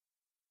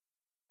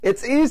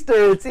It's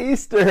Easter, it's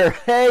Easter.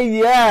 Hey,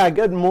 yeah,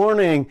 good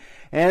morning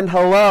and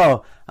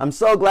hello. I'm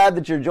so glad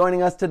that you're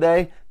joining us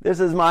today. This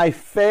is my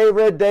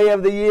favorite day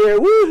of the year.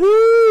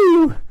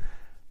 Woohoo!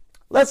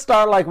 Let's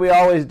start like we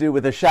always do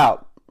with a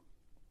shout.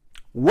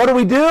 What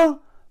do?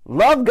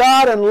 Love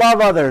God and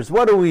love others.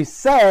 What do we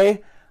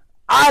say?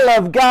 I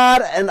love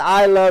God and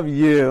I love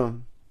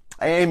you.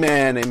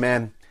 Amen,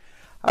 amen.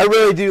 I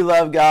really do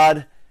love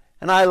God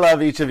and I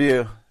love each of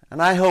you.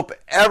 And I hope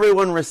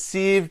everyone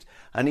received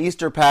an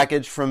Easter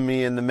package from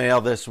me in the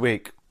mail this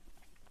week.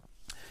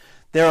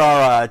 There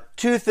are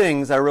two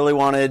things I really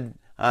wanted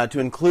to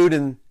include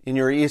in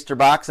your Easter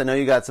box. I know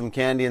you got some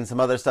candy and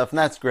some other stuff, and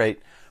that's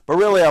great. But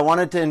really, I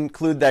wanted to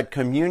include that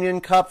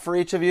communion cup for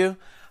each of you.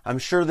 I'm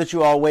sure that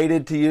you all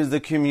waited to use the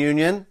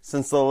communion,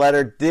 since the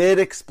letter did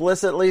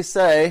explicitly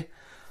say,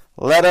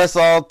 let us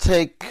all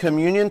take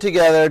communion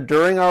together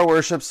during our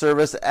worship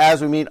service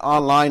as we meet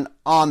online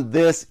on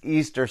this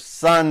Easter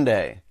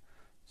Sunday.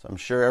 So I'm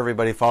sure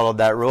everybody followed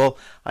that rule.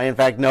 I, in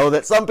fact, know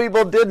that some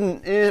people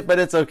didn't, but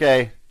it's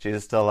okay.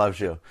 Jesus still loves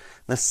you.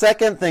 The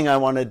second thing I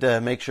wanted to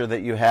make sure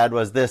that you had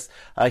was this,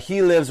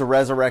 He Lives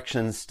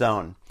Resurrection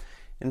Stone.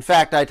 In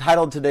fact, I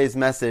titled today's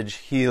message,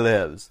 He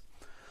Lives.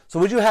 So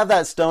would you have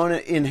that stone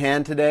in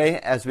hand today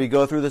as we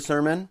go through the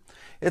sermon?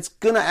 It's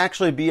going to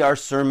actually be our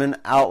sermon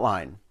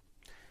outline.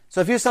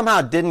 So if you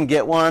somehow didn't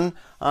get one,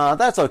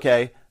 that's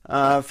okay.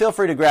 Feel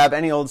free to grab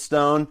any old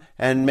stone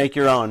and make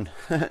your own.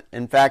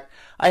 In fact,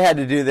 I had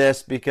to do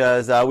this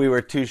because we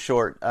were two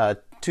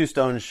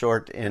stones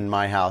short in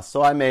my house.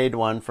 So I made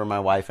one for my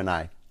wife and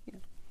I.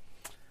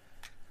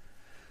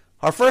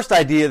 Our first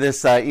idea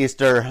this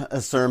Easter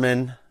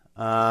sermon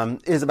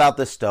is about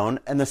the stone.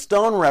 And the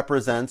stone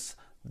represents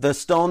the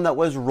stone that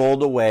was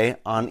rolled away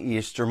on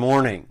Easter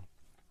morning.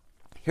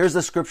 Here's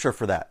the scripture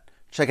for that.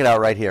 Check it out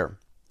right here.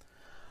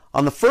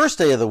 On the first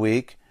day of the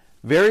week,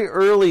 very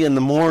early in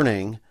the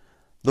morning,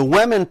 the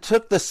women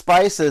took the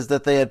spices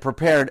that they had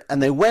prepared and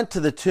they went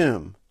to the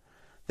tomb.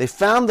 They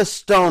found the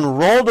stone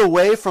rolled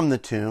away from the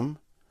tomb,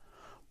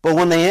 but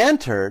when they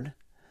entered,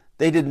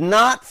 they did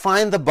not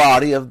find the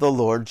body of the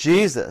Lord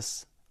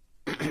Jesus.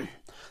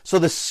 So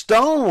the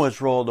stone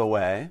was rolled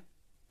away,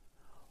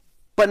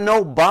 but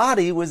no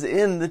body was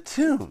in the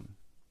tomb.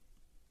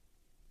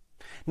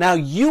 Now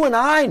you and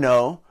I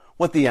know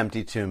what the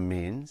empty tomb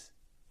means,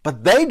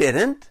 but they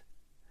didn't.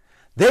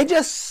 They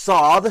just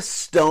saw the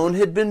stone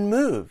had been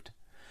moved.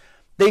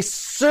 They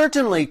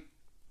certainly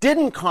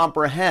didn't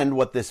comprehend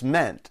what this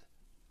meant.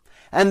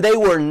 And they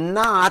were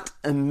not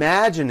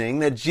imagining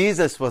that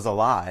Jesus was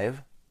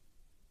alive.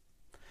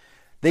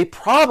 They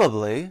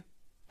probably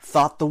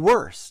thought the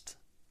worst.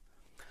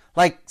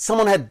 Like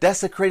someone had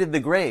desecrated the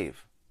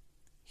grave,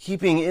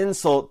 heaping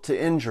insult to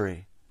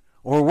injury.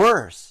 Or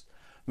worse,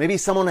 maybe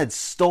someone had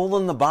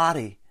stolen the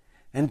body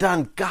and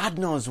done God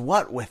knows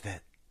what with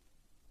it.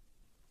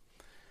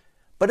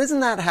 But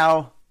isn't that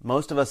how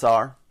most of us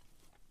are?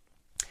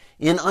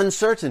 In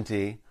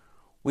uncertainty,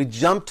 we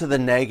jump to the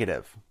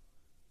negative.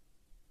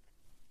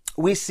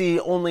 We see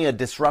only a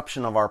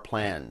disruption of our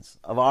plans,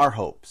 of our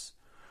hopes.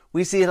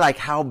 We see like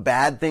how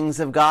bad things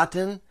have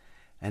gotten,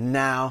 and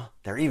now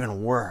they're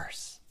even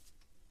worse.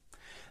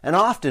 And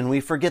often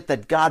we forget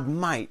that God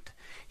might,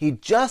 He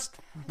just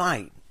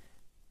might,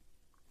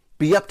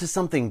 be up to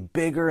something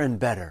bigger and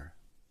better.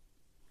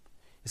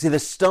 You see, the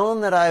stone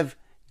that I've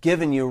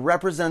given you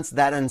represents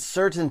that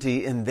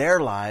uncertainty in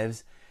their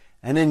lives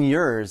and in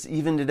yours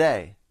even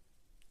today,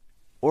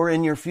 or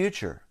in your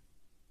future.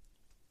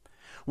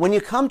 When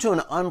you come to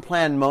an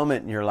unplanned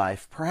moment in your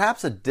life,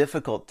 perhaps a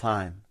difficult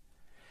time,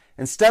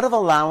 instead of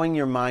allowing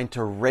your mind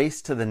to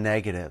race to the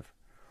negative,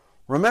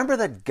 remember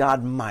that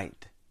God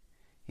might,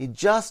 He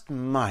just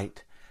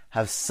might,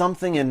 have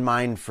something in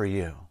mind for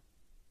you.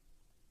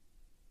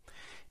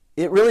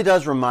 It really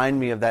does remind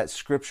me of that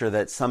scripture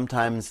that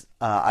sometimes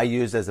I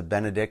use as a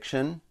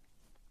benediction.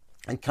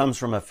 It comes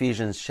from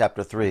Ephesians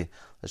chapter 3.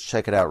 Let's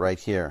check it out right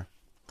here.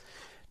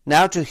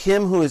 Now to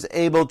Him who is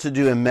able to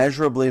do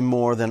immeasurably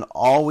more than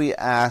all we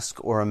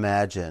ask or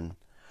imagine,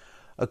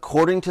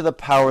 according to the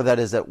power that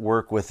is at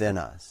work within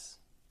us.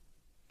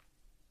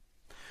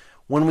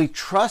 When we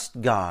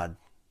trust God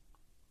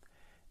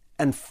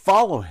and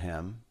follow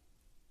Him,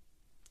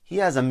 He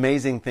has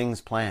amazing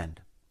things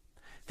planned.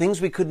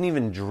 Things we couldn't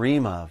even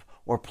dream of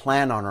or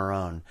plan on our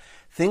own.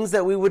 Things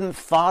that we wouldn't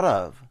thought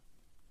of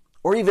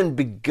or even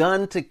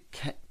begun to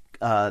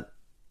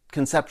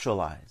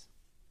conceptualize.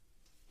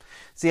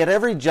 See, at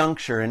every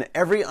juncture, in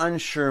every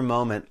unsure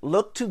moment,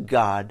 look to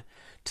God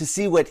to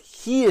see what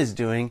He is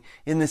doing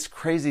in this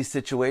crazy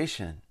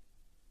situation.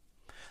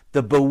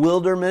 The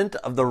bewilderment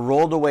of the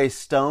rolled away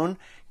stone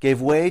gave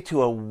way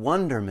to a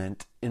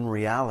wonderment in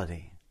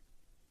reality.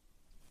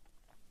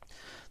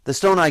 The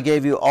stone I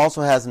gave you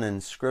also has an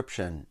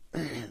inscription,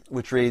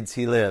 which reads,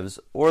 He lives.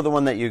 Or the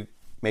one that you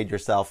made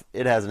yourself,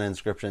 it has an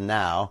inscription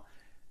now,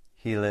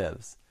 He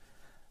lives.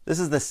 This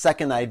is the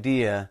second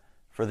idea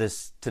for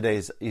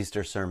today's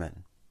Easter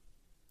sermon.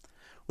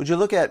 Would you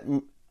look at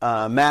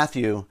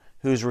Matthew,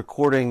 who's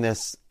recording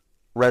this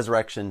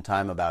resurrection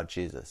time about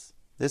Jesus?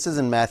 This is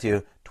in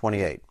Matthew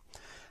 28.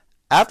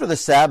 After the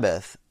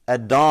Sabbath,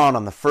 at dawn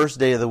on the first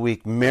day of the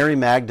week, Mary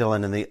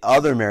Magdalene and the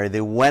other Mary,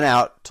 they went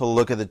out to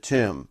look at the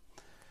tomb.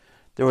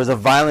 There was a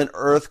violent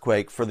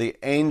earthquake, for the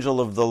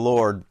angel of the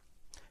Lord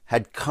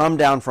had come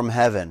down from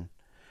heaven,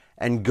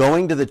 and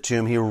going to the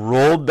tomb, he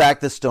rolled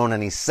back the stone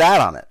and he sat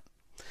on it.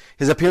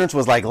 His appearance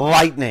was like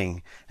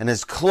lightning, and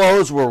his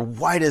clothes were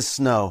white as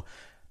snow.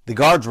 The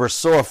guards were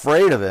so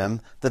afraid of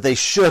him that they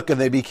shook and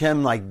they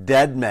became like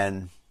dead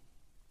men.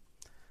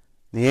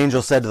 The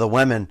angel said to the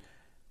women,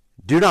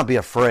 "Do not be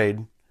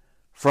afraid,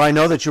 for I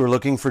know that you are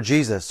looking for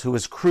Jesus, who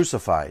was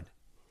crucified.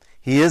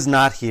 He is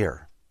not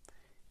here.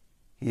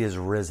 He is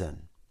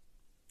risen,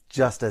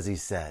 just as he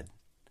said.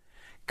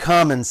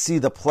 Come and see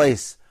the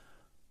place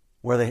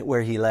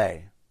where he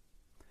lay.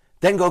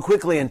 Then go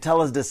quickly and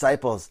tell his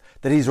disciples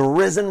that he's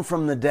risen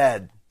from the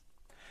dead,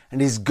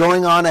 and he's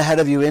going on ahead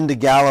of you into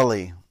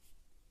Galilee.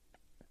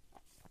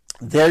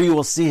 There you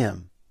will see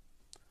him.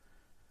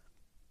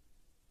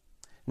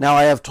 Now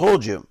I have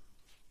told you."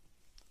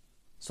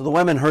 So the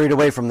women hurried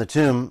away from the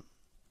tomb,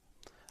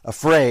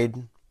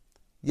 afraid,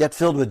 yet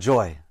filled with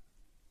joy.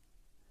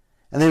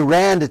 And they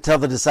ran to tell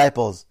the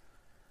disciples,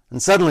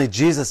 and suddenly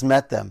Jesus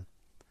met them.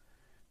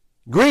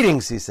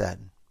 "Greetings," he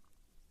said.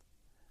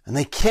 And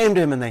they came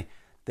to him and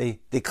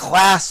they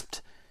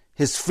clasped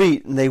his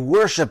feet and they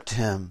worshipped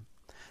him.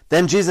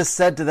 Then Jesus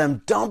said to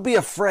them, "Don't be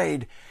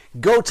afraid.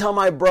 Go tell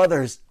my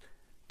brothers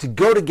to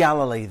go to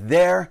Galilee.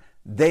 There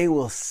they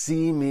will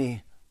see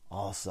me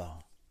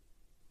also."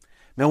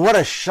 Man, what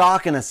a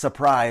shock and a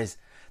surprise.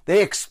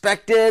 They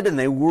expected and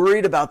they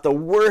worried about the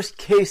worst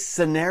case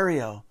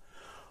scenario.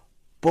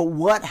 But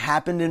what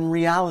happened in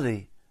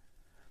reality?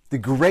 The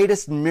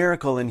greatest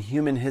miracle in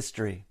human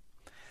history.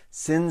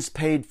 Sins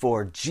paid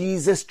for.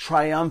 Jesus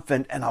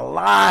triumphant and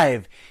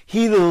alive.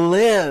 He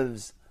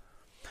lives.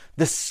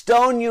 The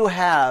stone you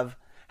have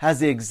has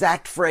the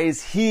exact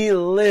phrase, "He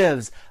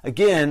lives."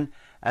 Again,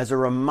 as a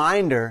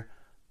reminder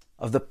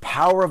of the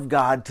power of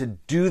God to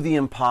do the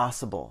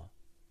impossible.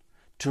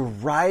 To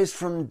rise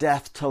from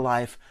death to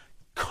life,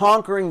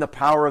 conquering the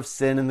power of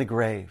sin and the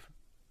grave.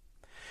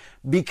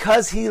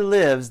 Because he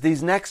lives,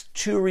 these next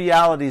two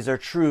realities are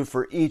true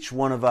for each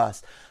one of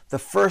us. The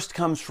first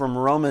comes from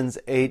Romans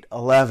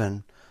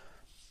 8:11.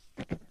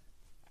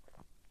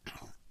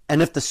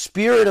 "And if the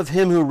spirit of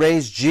him who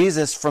raised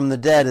Jesus from the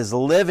dead is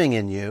living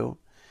in you,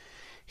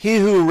 he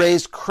who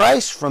raised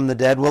Christ from the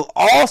dead will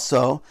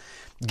also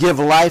give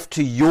life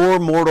to your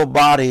mortal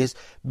bodies,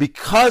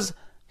 because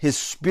his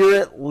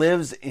spirit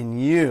lives in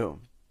you."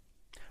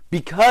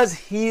 Because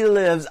he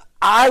lives,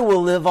 I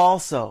will live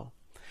also.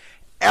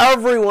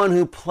 Everyone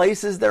who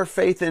places their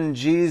faith in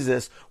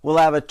Jesus will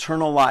have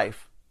eternal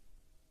life.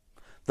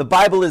 The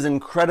Bible is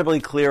incredibly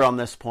clear on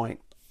this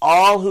point.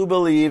 All who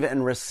believe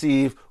and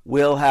receive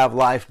will have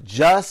life,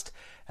 just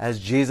as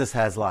Jesus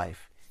has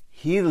life.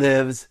 He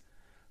lives,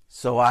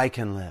 so I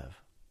can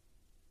live.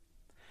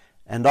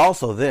 And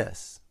also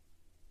this.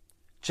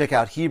 Check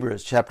out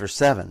Hebrews chapter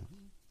 7.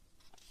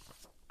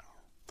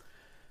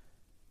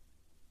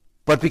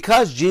 "But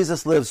because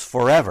Jesus lives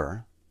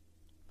forever,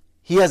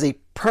 he has a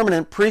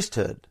permanent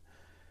priesthood.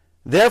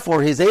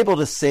 Therefore, he is able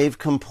to save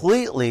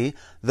completely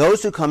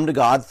those who come to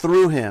God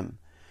through him,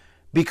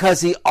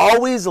 because he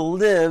always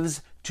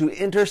lives to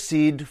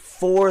intercede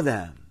for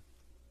them."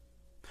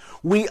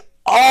 We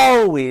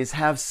always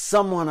have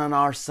someone on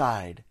our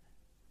side.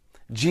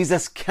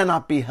 Jesus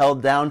cannot be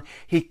held down.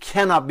 He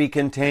cannot be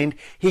contained.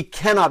 He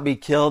cannot be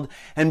killed.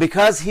 And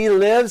because he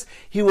lives,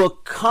 he will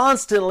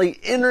constantly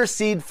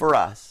intercede for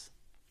us.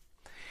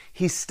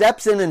 He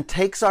steps in and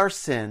takes our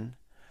sin,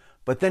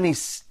 but then he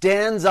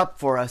stands up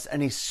for us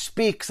and he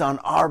speaks on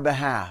our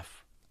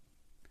behalf.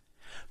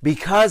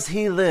 Because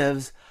he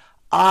lives,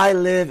 I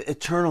live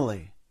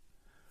eternally,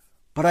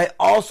 but I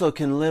also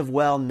can live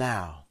well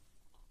now.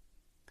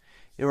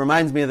 It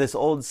reminds me of this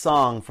old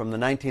song from the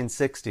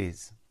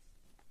 1960s.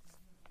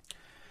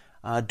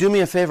 Do me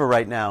a favor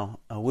right now,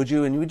 would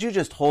you? And would you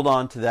just hold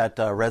on to that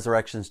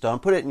resurrection stone?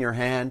 Put it in your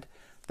hand,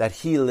 that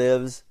he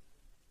lives,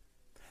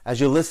 as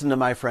you listen to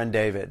my friend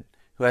David,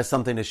 who has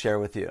something to share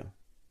with you.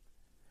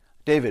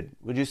 David,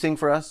 would you sing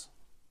for us?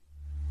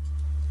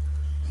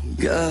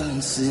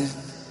 God sent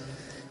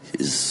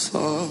his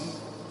son.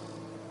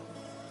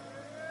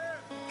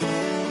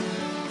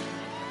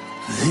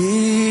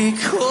 They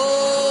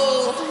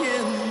called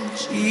him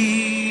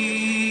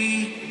Jesus.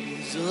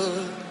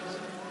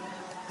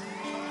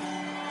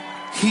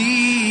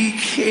 He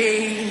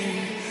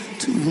came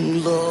to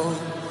love,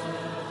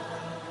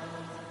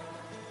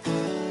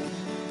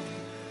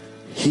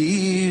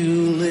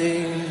 heal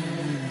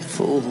and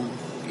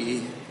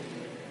forgive.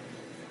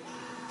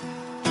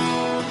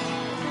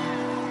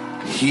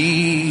 He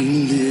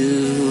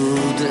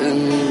lived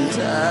and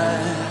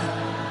died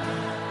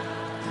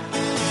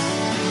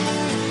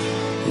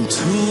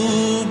to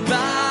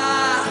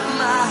buy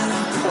my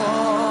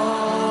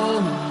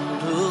pardon.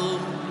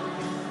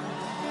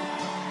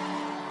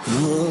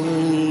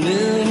 An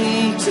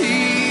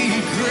empty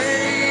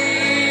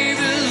grave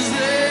is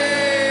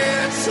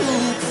there to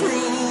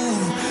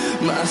prove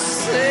my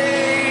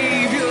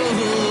Savior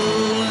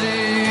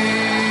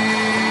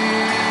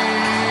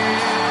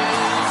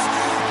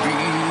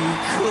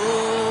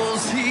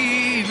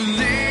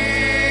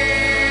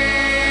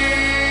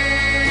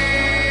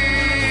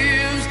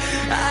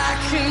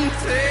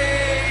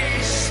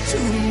face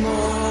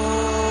tomorrow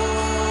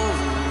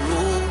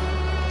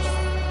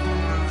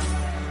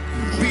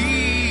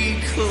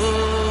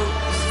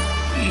because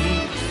he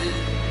did.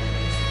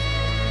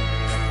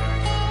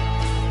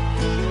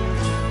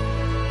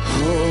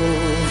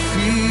 All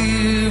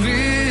fear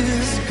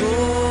is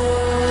gone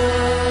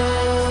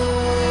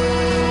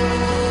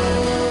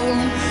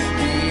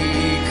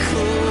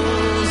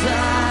because I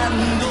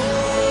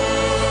know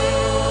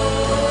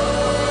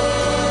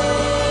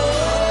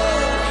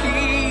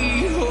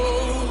he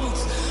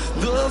holds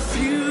the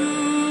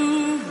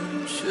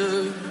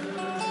future.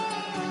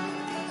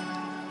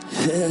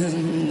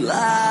 And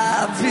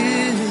life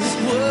is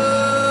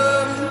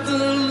worth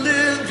the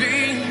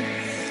living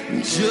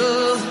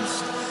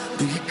just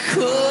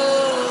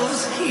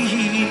because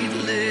he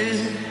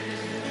lived.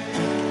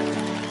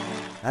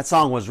 That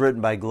song was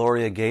written by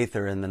Gloria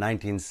Gaither in the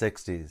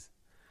 1960s.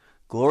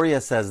 Gloria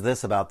says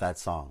this about that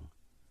song.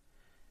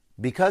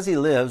 Because He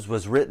Lives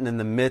was written in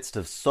the midst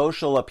of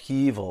social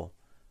upheaval,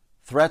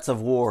 threats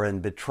of war,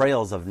 and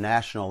betrayals of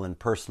national and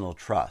personal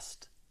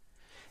trust.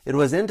 It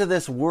was into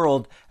this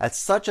world at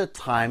such a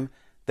time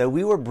that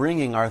we were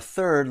bringing our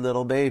third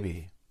little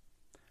baby.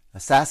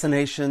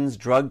 Assassinations,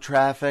 drug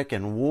traffic,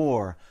 and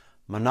war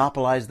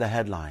monopolized the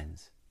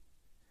headlines.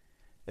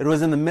 It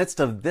was in the midst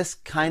of this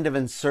kind of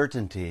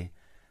uncertainty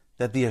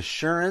that the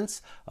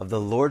assurance of the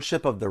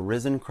lordship of the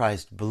risen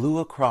Christ blew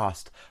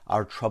across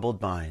our troubled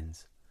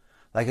minds,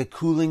 like a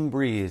cooling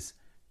breeze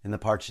in the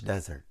parched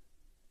desert.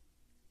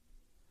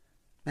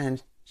 Man,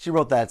 she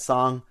wrote that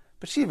song,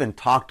 but she even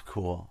talked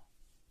cool.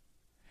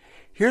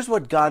 Here's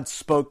what God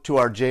spoke to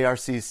our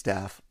JRC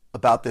staff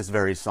about this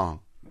very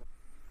song.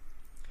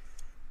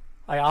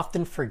 I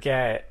often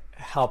forget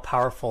how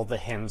powerful the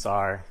hymns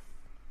are.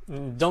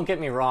 Don't get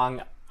me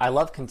wrong, I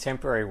love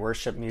contemporary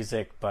worship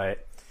music,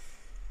 but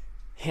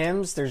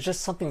hymns, there's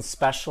just something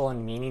special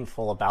and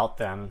meaningful about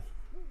them.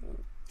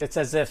 It's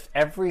as if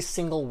every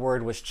single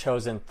word was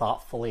chosen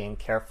thoughtfully and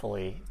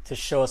carefully to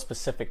show a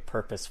specific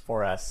purpose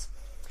for us.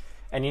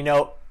 And you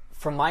know,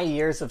 from my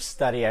years of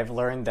study, I've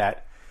learned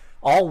that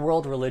all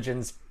world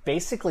religions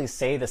basically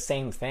say the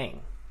same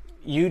thing.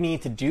 You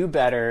need to do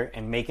better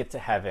and make it to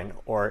heaven,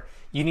 or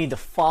you need to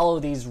follow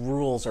these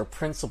rules or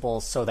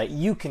principles so that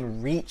you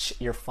can reach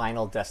your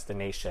final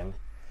destination.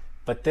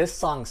 But this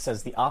song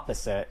says the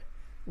opposite.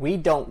 We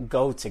don't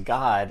go to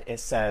God. It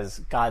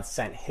says God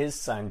sent his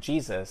son,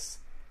 Jesus,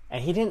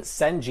 and he didn't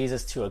send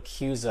Jesus to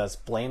accuse us,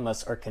 blame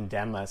us, or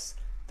condemn us.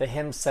 The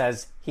hymn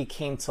says he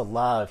came to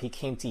love, he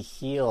came to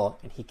heal,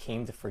 and he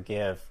came to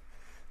forgive.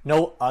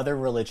 No other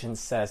religion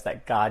says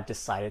that God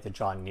decided to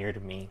draw near to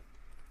me.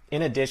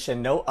 In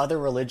addition, no other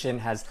religion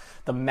has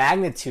the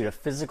magnitude of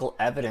physical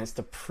evidence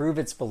to prove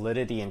its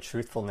validity and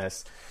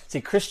truthfulness.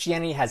 See,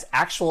 Christianity has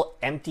actual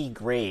empty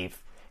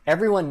grave.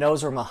 Everyone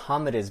knows where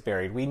Muhammad is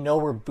buried. We know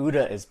where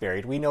Buddha is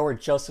buried. We know where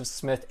Joseph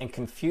Smith and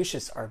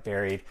Confucius are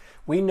buried.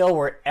 We know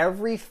where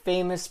every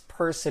famous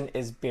person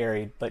is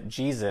buried but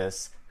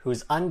Jesus, who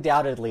is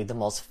undoubtedly the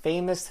most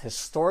famous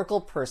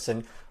historical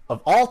person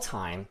of all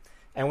time,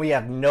 and we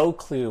have no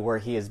clue where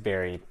he is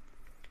buried,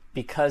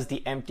 because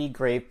the empty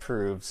grave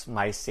proves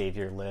my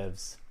Savior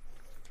lives.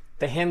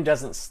 The hymn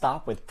doesn't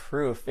stop with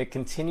proof. It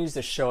continues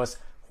to show us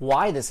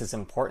why this is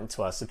important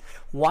to us, and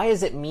why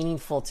is it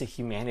meaningful to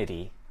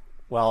humanity.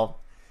 Well,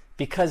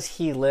 because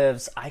he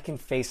lives, I can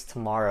face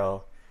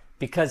tomorrow.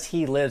 Because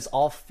he lives,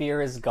 all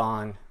fear is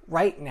gone.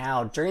 Right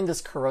now, during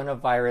this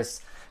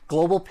coronavirus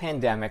global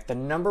pandemic, the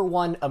number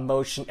one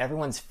emotion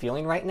everyone's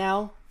feeling right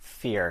now,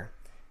 fear.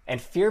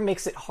 And fear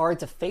makes it hard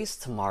to face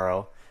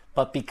tomorrow,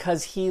 but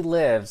because he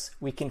lives,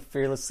 we can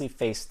fearlessly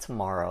face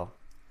tomorrow.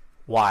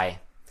 Why?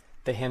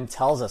 The hymn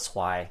tells us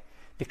why.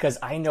 Because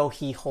I know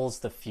he holds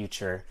the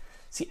future.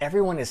 See,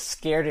 everyone is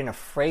scared and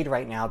afraid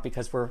right now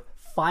because we're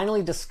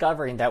finally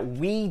discovering that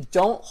we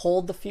don't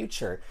hold the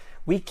future.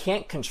 We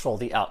can't control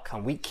the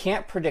outcome. We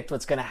can't predict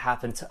what's going to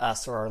happen to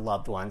us or our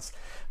loved ones.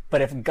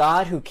 But if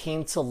God, who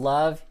came to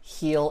love,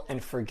 heal,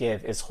 and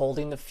forgive, is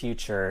holding the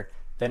future,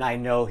 then I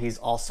know he's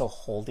also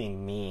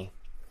holding me.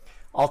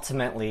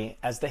 Ultimately,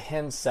 as the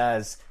hymn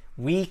says,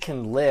 we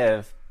can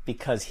live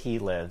because he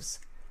lives.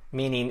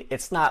 Meaning,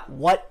 it's not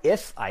what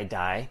if I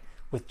die.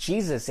 With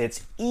Jesus,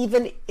 it's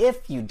even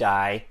if you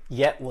die,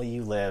 yet will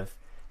you live.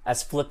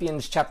 As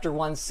Philippians chapter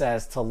 1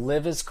 says, to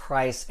live is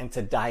Christ and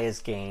to die is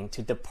gain.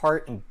 To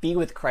depart and be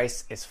with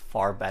Christ is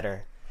far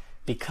better.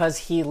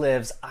 Because he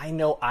lives, I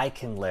know I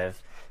can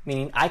live.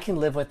 Meaning I can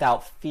live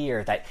without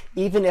fear that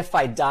even if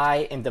I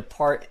die and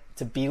depart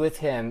to be with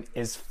him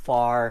is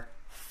far,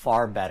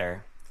 far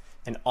better.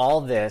 And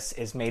all this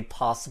is made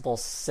possible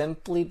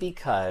simply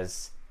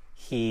because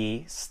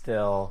he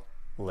still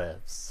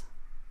lives.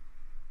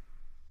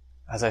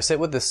 As I sit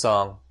with this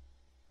song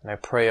and I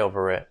pray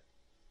over it,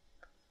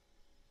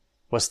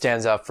 what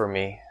stands out for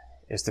me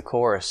is the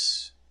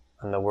chorus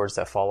and the words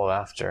that follow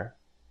after.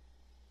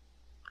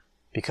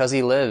 Because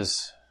he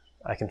lives,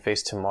 I can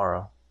face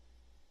tomorrow.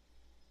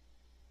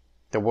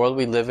 The world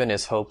we live in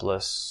is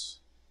hopeless.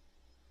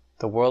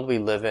 The world we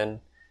live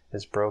in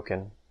is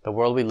broken. The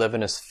world we live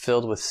in is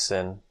filled with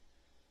sin.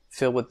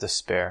 filled with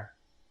despair.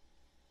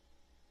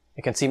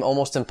 It can seem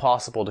almost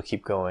impossible to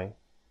keep going.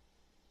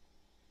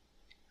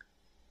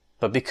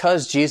 But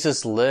because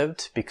Jesus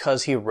lived,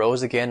 because he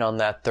rose again on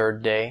that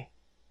third day,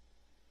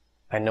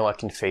 I know I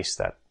can face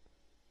that.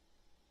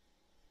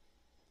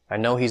 I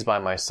know he's by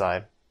my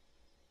side.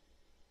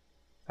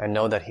 I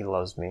know that he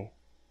loves me.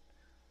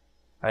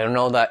 I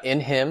know that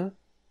in him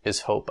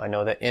is hope. I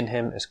know that in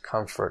him is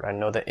comfort. I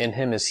know that in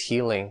him is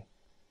healing.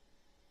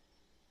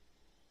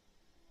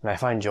 And I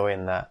find joy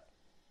in that.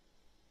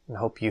 And I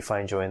hope you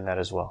find joy in that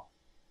as well.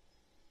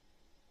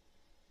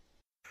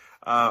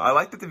 I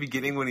liked at the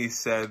beginning when he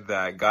said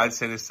that God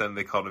sent his son,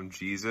 they called him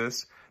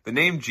Jesus. The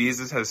name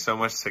Jesus has so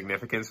much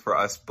significance for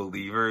us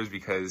believers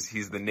because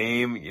he's the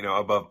name,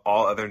 above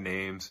all other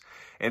names.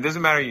 And it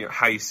doesn't matter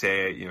how you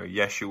say it,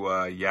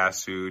 Yeshua,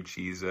 Yasu,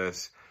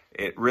 Jesus.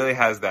 It really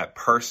has that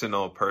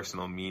personal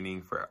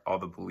meaning for all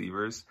the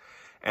believers.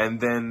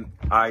 And then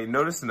I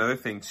noticed another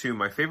thing too.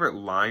 My favorite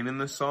line in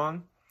the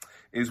song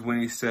is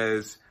when he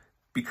says,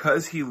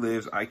 because he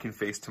lives, I can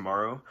face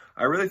tomorrow.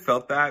 I really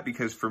felt that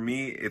because for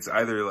me, it's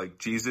either like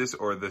Jesus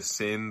or the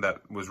sin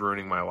that was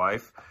ruining my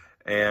life.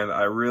 And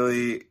I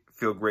really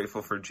feel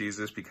grateful for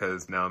Jesus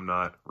because now I'm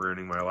not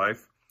ruining my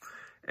life.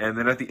 And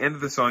then at the end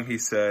of the song, he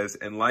says,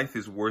 and life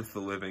is worth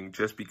the living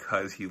just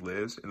because he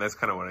lives. And that's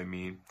kind of what I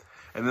mean.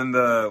 And then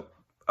the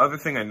other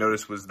thing I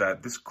noticed was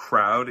that this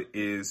crowd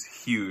is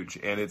huge,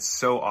 and it's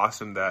so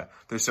awesome that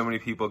there's so many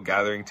people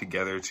gathering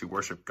together to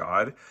worship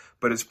God,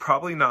 but it's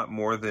probably not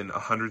more than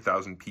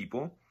 100,000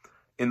 people.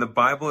 In the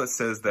Bible, it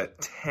says that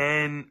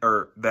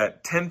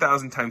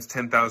 10,000 times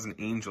 10,000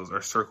 angels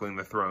are circling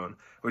the throne,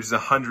 which is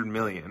 100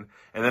 million.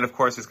 And then, of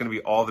course, it's going to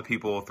be all the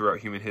people throughout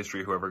human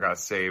history who ever got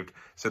saved.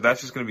 So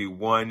that's just going to be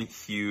one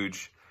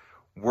huge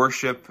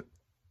worship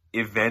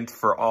event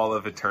for all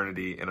of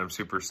eternity, and I'm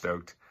super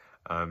stoked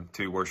to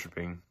be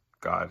worshiping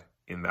God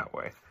in that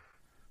way.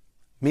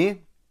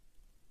 Me?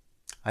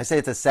 I say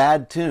it's a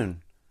sad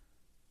tune,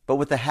 but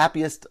with the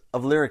happiest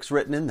of lyrics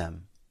written in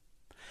them.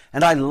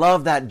 And I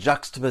love that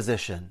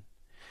juxtaposition.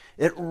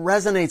 It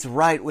resonates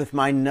right with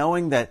my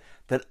knowing that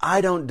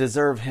I don't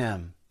deserve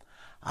him.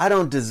 I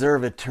don't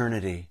deserve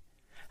eternity.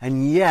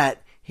 And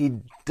yet, he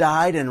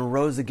died and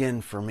rose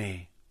again for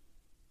me.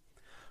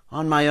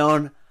 On my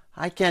own,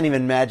 I can't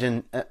even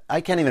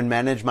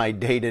manage my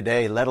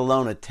day-to-day, let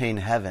alone attain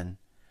heaven.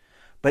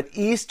 But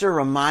Easter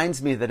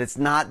reminds me that it's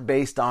not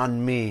based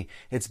on me.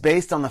 It's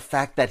based on the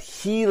fact that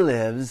he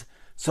lives,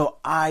 so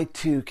I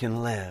too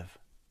can live.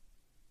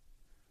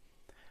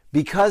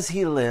 Because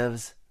he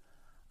lives,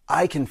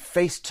 I can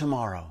face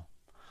tomorrow.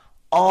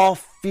 All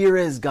fear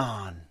is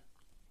gone.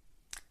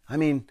 I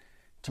mean,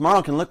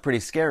 tomorrow can look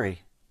pretty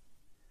scary.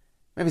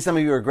 Maybe some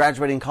of you are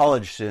graduating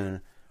college soon,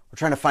 or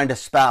trying to find a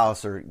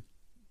spouse, or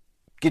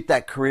get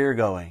that career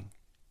going.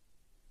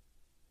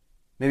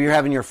 Maybe you're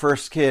having your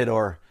first kid,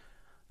 or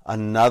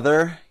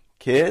another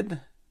kid. How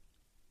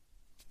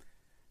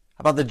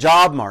about the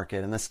job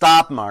market, and the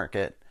stock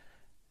market,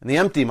 and the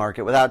empty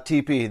market without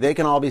TP? They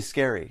can all be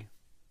scary.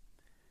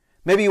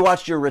 Maybe you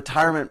watched your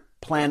retirement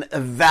plan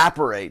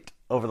evaporate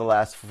over the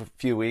last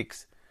few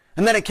weeks,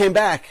 and then it came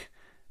back,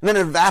 and then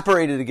it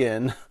evaporated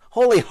again.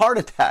 Holy heart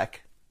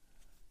attack.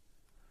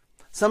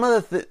 Some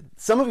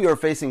of you are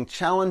facing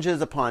challenges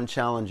upon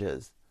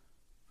challenges,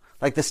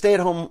 like the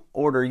stay-at-home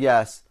order,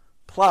 yes,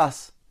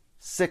 plus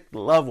sick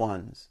loved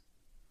ones,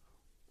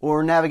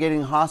 or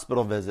navigating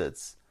hospital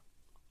visits,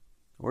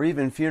 or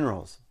even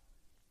funerals.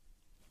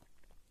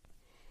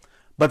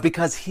 But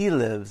because he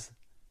lives,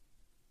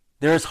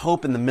 there is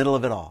hope in the middle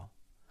of it all.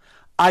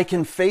 I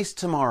can face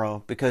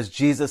tomorrow because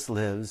Jesus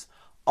lives.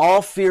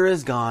 All fear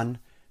is gone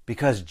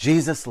because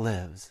Jesus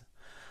lives.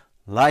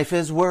 Life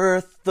is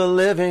worth the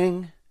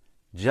living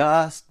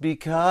just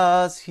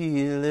because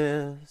he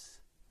lives.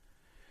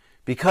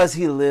 Because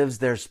he lives,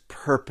 there's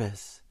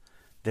purpose.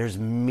 There's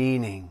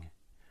meaning.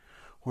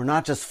 We're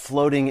not just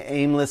floating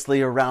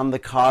aimlessly around the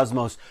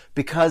cosmos.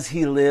 Because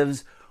he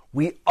lives,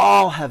 we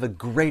all have a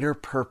greater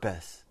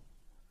purpose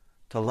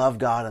to love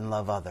God and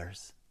love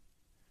others.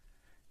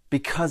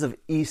 Because of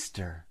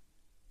Easter,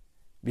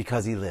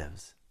 because he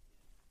lives.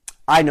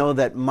 I know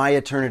that my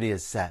eternity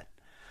is set.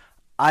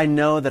 I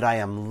know that I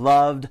am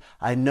loved.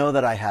 I know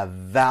that I have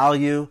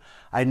value.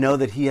 I know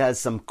that he has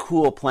some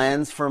cool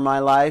plans for my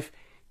life.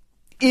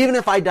 Even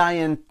if I die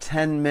in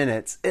 10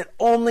 minutes, it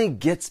only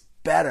gets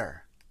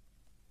better.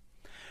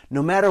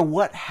 No matter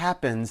what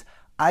happens,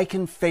 I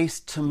can face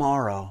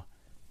tomorrow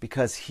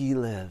because he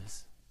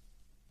lives.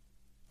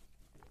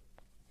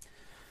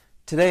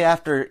 Today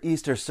after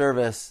Easter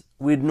service,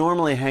 we'd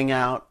normally hang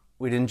out,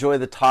 we'd enjoy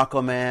the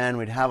Taco Man,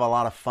 we'd have a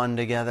lot of fun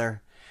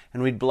together,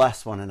 and we'd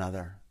bless one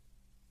another.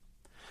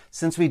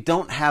 Since we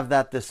don't have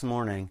that this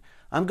morning,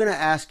 I'm going to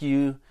ask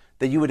you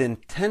that you would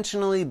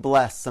intentionally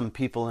bless some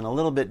people in a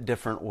little bit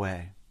different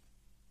way.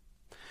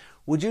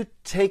 Would you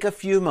take a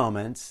few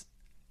moments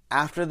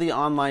after the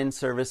online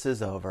service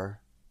is over,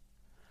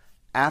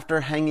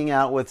 after hanging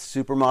out with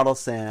Supermodel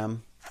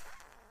Sam,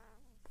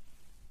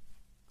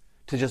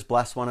 to just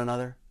bless one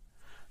another?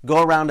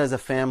 Go around as a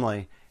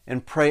family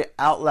and pray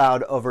out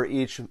loud over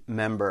each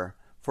member.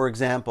 For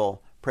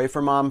example, pray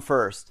for mom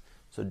first.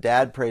 So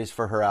dad prays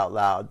for her out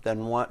loud.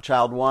 Then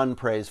child 1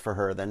 prays for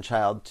her. Then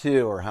child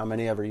 2, or how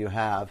many ever you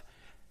have.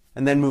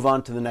 And then move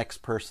on to the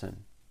next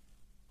person.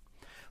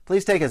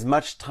 Please take as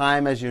much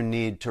time as you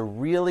need to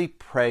really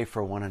pray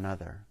for one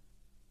another.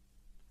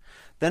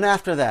 Then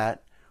after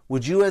that,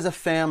 would you as a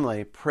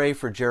family pray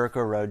for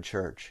Jericho Road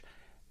Church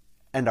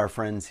and our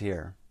friends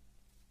here?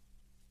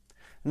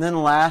 And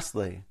then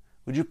lastly,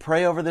 would you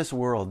pray over this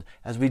world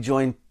as we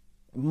join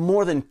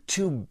more than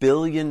 2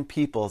 billion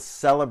people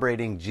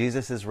celebrating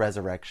Jesus'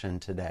 resurrection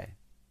today?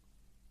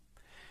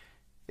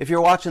 If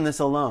you're watching this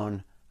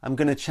alone, I'm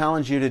going to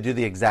challenge you to do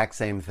the exact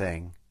same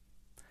thing.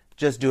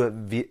 Just do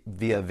it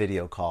via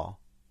video call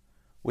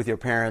with your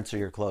parents or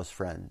your close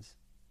friends.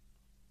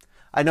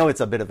 I know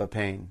it's a bit of a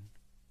pain,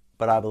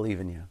 but I believe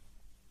in you.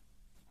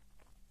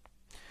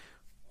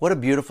 What a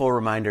beautiful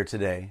reminder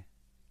today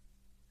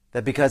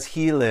that because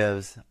He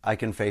lives, I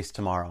can face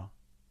tomorrow.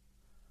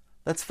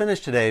 Let's finish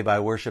today by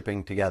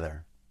worshiping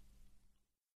together.